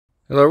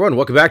Hello everyone,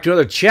 welcome back to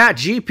another Chat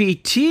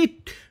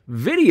GPT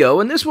video.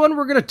 In this one,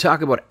 we're going to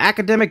talk about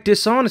academic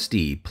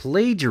dishonesty,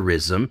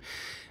 plagiarism,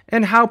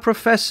 and how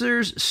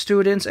professors,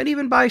 students, and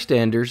even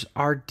bystanders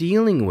are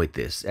dealing with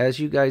this. As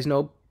you guys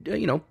know,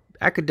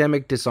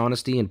 academic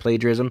dishonesty and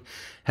plagiarism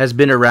has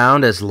been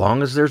around as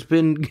long as there's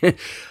been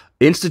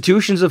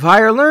institutions of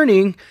higher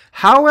learning.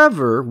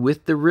 However,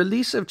 with the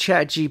release of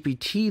Chat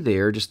GPT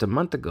there just a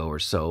month ago or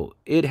so,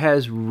 it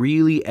has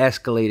really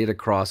escalated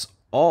across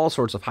all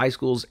sorts of high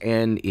schools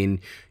and in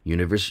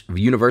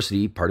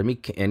university,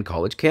 and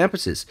college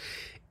campuses.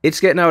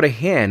 It's getting out of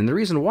hand, and the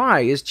reason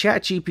why is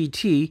Chat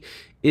GPT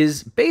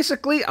is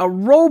basically a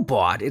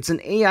robot. It's an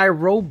AI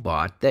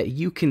robot that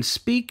you can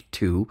speak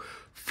to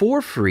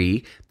for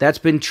free that's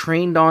been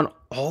trained on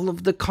all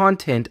of the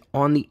content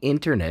on the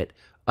internet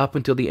up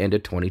until the end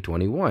of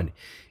 2021.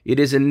 It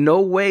is in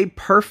no way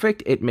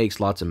perfect. It makes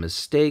lots of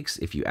mistakes.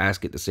 If you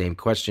ask it the same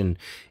question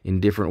in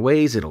different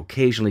ways, it'll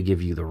occasionally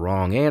give you the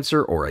wrong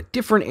answer or a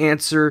different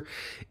answer.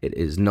 It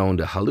is known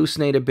to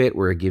hallucinate a bit,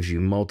 where it gives you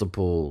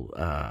multiple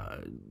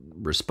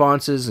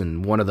responses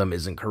and one of them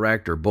isn't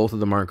correct or both of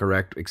them aren't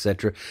correct,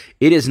 etc.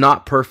 It is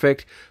not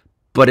perfect,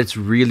 but it's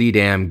really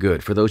damn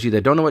good. For those of you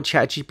that don't know what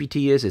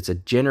ChatGPT is, it's a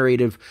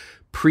generative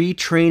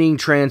pre-training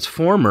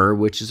transformer,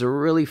 which is a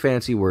really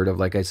fancy word of,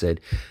 like I said,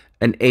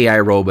 an AI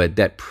robot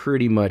that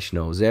pretty much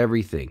knows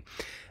everything.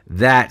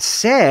 That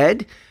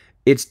said,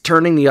 it's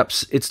turning the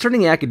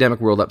academic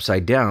world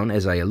upside down,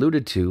 as I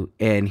alluded to.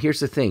 And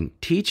here's the thing: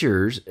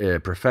 teachers,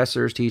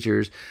 professors,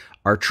 teachers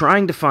are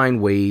trying to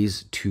find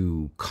ways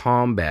to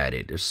combat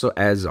it. So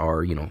as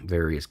are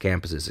various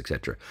campuses,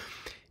 etc.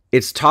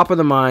 It's top of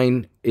the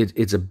mind.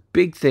 It's a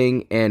big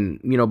thing.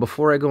 And,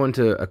 before I go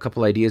into a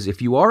couple ideas,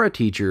 if you are a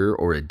teacher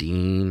or a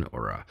dean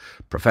or a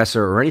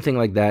professor or anything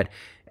like that,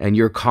 and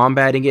you're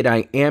combating it,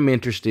 I am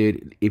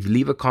interested if you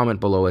leave a comment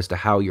below as to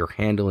how you're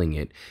handling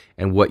it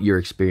and what your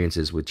experience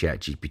is with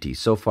ChatGPT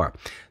so far.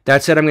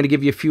 That said, I'm going to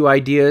give you a few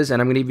ideas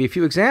and I'm going to give you a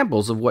few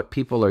examples of what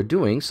people are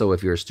doing. So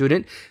if you're a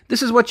student,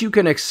 this is what you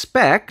can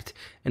expect.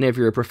 And if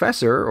you're a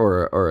professor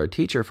or a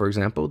teacher, for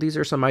example, these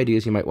are some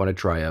ideas you might want to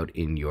try out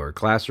in your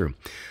classroom.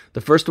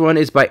 The first one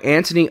is by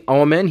Anthony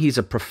Ohman. He's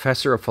a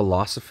professor of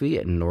philosophy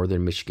at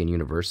Northern Michigan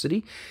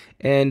University.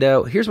 And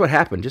here's what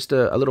happened. Just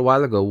a little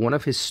while ago, one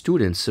of his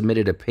students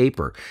submitted a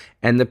paper,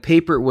 and the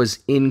paper was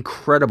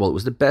incredible. It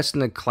was the best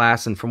in the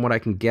class, and from what I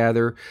can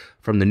gather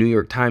from the New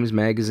York Times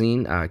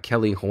Magazine,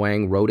 Kelly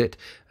Huang wrote it,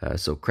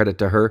 so credit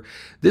to her.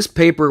 This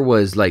paper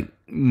was like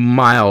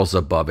miles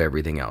above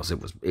everything else.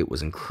 It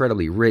was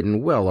incredibly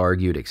written, well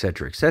argued,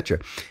 etc., etc.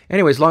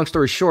 Anyways, long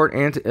story short,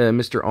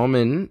 Mr.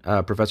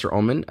 Ohman, Professor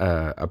Ohman,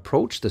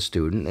 approached the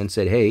student and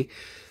said, "Hey,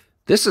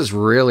 this is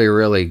really,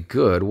 really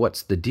good.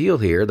 What's the deal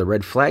here?" The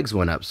red flags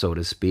went up, so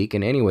to speak.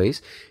 And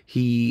anyways,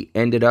 she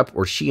ended up,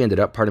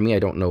 pardon me, I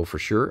don't know for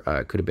sure.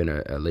 It could have been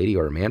a lady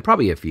or a man,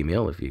 probably a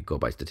female if you go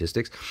by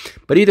statistics.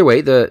 But either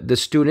way, the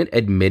student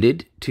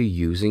admitted to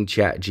using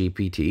Chat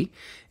GPT.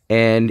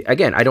 And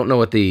again, I don't know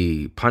what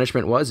the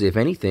punishment was, if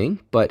anything,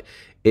 but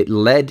it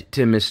led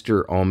to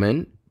Mr.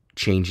 Ohman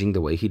changing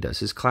the way he does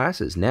his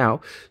classes. Now,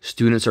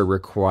 students are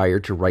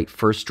required to write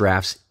first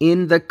drafts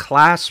in the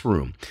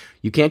classroom.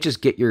 You can't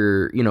just get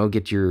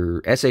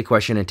your essay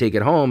question and take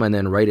it home and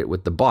then write it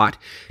with the bot.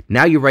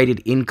 Now you write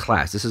it in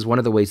class. This is one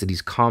of the ways that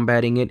he's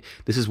combating it.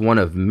 This is one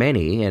of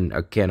many, and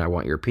again, I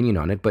want your opinion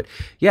on it. But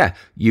yeah,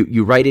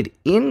 you write it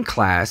in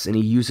class, and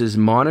he uses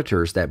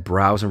monitors that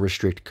browse and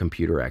restrict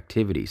computer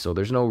activity. So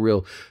there's no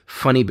real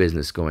funny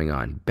business going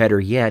on.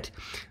 Better yet,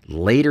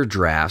 later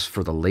drafts.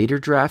 For the later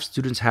drafts,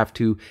 students have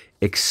to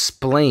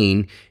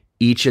explain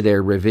each of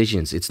their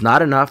revisions. It's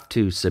not enough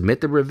to submit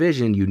the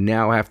revision. You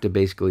now have to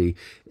basically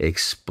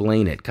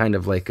explain it. Kind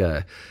of like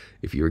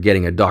if you were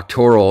getting a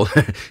doctoral,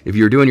 if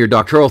you were doing your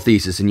doctoral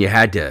thesis and you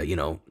had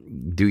to,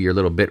 do your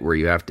little bit where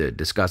you have to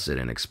discuss it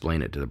and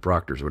explain it to the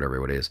proctors or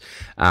whatever it is.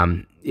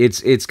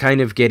 It's kind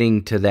of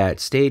getting to that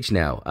stage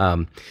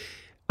now.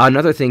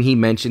 Another thing he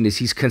mentioned is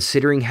he's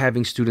considering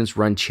having students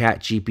run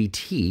Chat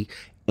GPT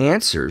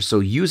answers. So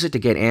use it to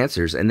get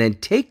answers and then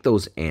take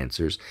those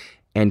answers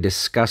and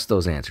discuss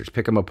those answers,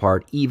 pick them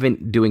apart,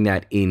 even doing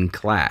that in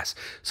class.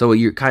 So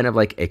you're kind of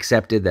like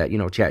accepted that,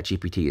 Chat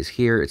GPT is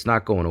here, it's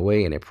not going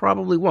away, and it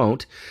probably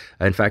won't.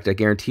 In fact, I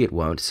guarantee it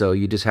won't. So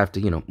you just have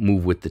to,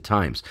 move with the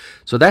times.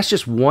 So that's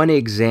just one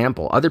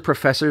example. Other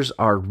professors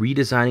are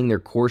redesigning their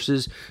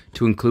courses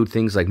to include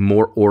things like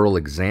more oral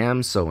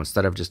exams. So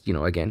instead of just,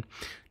 again,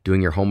 doing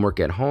your homework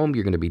at home,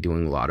 you're going to be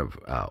doing a lot of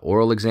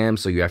oral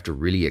exams, so you have to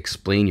really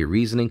explain your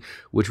reasoning,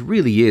 which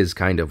really is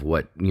kind of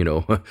what,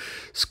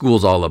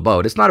 school's all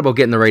about. It's not about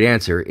getting the right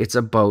answer. It's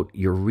about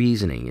your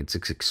reasoning. It's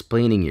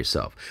explaining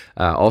yourself.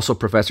 Also,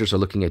 professors are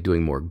looking at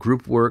doing more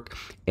group work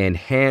and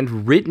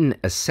handwritten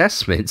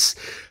assessments.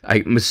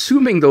 I'm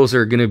assuming those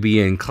are going to be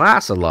in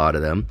class, a lot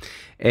of them.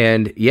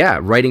 And yeah,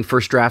 writing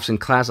first drafts in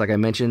class, like I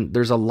mentioned,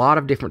 there's a lot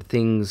of different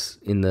things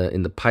in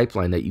the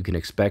pipeline that you can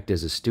expect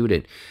as a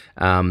student.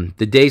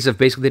 The days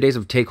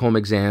of take-home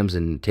exams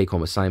and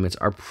take-home assignments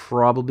are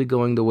probably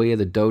going the way of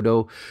the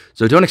dodo,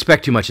 so don't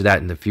expect too much of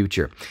that in the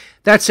future.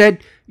 That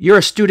said, you're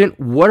a student.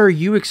 What are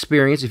you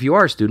experiencing? If you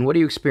are a student, what do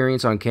you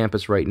experience on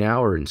campus right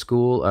now, or in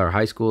school, or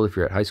high school? If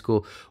you're at high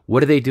school,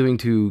 what are they doing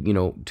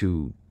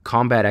to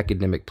combat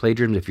academic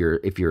plagiarism?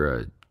 If you're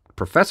a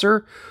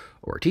professor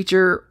or a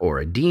teacher or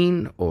a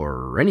dean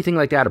or anything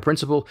like that, a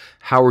principal,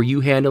 how are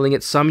you handling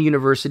it? Some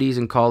universities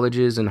and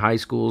colleges and high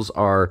schools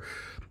are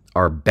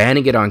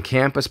banning it on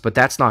campus, but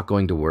that's not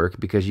going to work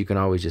because you can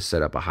always just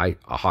set up a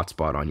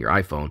hotspot on your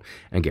iPhone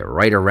and get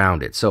right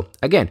around it. So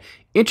again,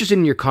 interested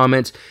in your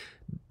comments.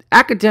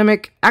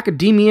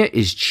 Academia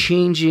is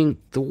changing.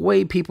 The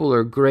way people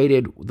are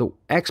graded, the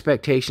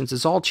expectations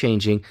is all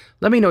changing.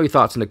 Let me know your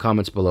thoughts in the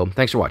comments below.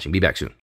 Thanks for watching. Be back soon.